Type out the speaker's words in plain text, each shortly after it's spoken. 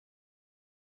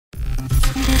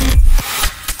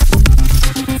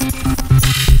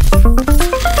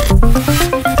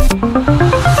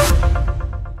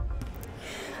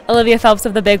Olivia Phelps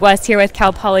of the Big West here with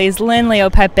Cal Poly's Lynn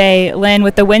Leaupepe. Lynn,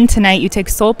 with the win tonight, you take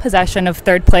sole possession of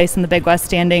third place in the Big West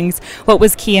standings. What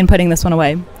was key in putting this one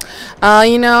away?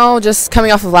 Just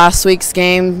coming off of last week's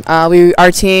game,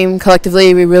 our team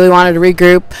collectively, we really wanted to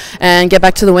regroup and get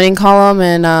back to the winning column,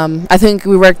 and I think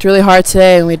we worked really hard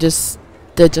today, and we just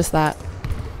did just that.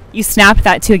 You snapped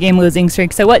that 2-game losing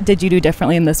streak, so what did you do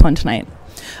differently in this one tonight?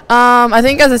 I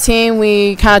think as a team,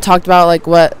 we kind of talked about like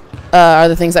what are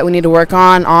the things that we need to work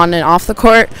on and off the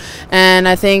court, and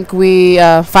I think we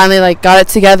finally got it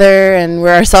together and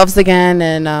we're ourselves again,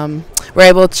 and we're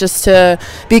able just to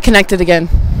be connected again.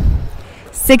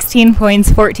 16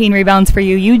 points, 14 rebounds for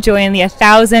you. You joined the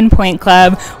 1,000-point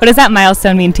club. What does that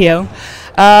milestone mean to you?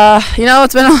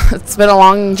 It's been a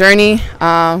long journey.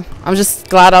 I'm just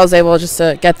glad I was able just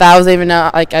to get that. I was even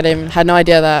had no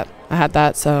idea that I had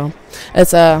that, so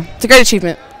it's a great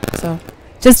achievement. So.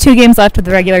 Just 2 games left of the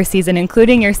regular season,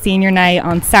 including your senior night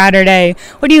on Saturday.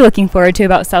 What are you looking forward to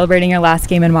about celebrating your last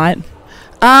game in Watt?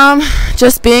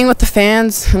 Just being with the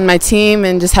fans and my team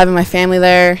and just having my family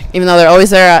there, even though they're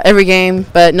always there at every game.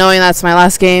 But knowing that's my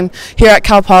last game here at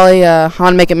Cal Poly, I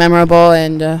want to make it memorable,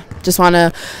 and just want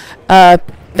to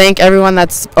thank everyone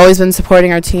that's always been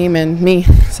supporting our team and me.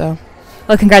 So,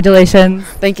 well, congratulations.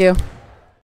 Thank you.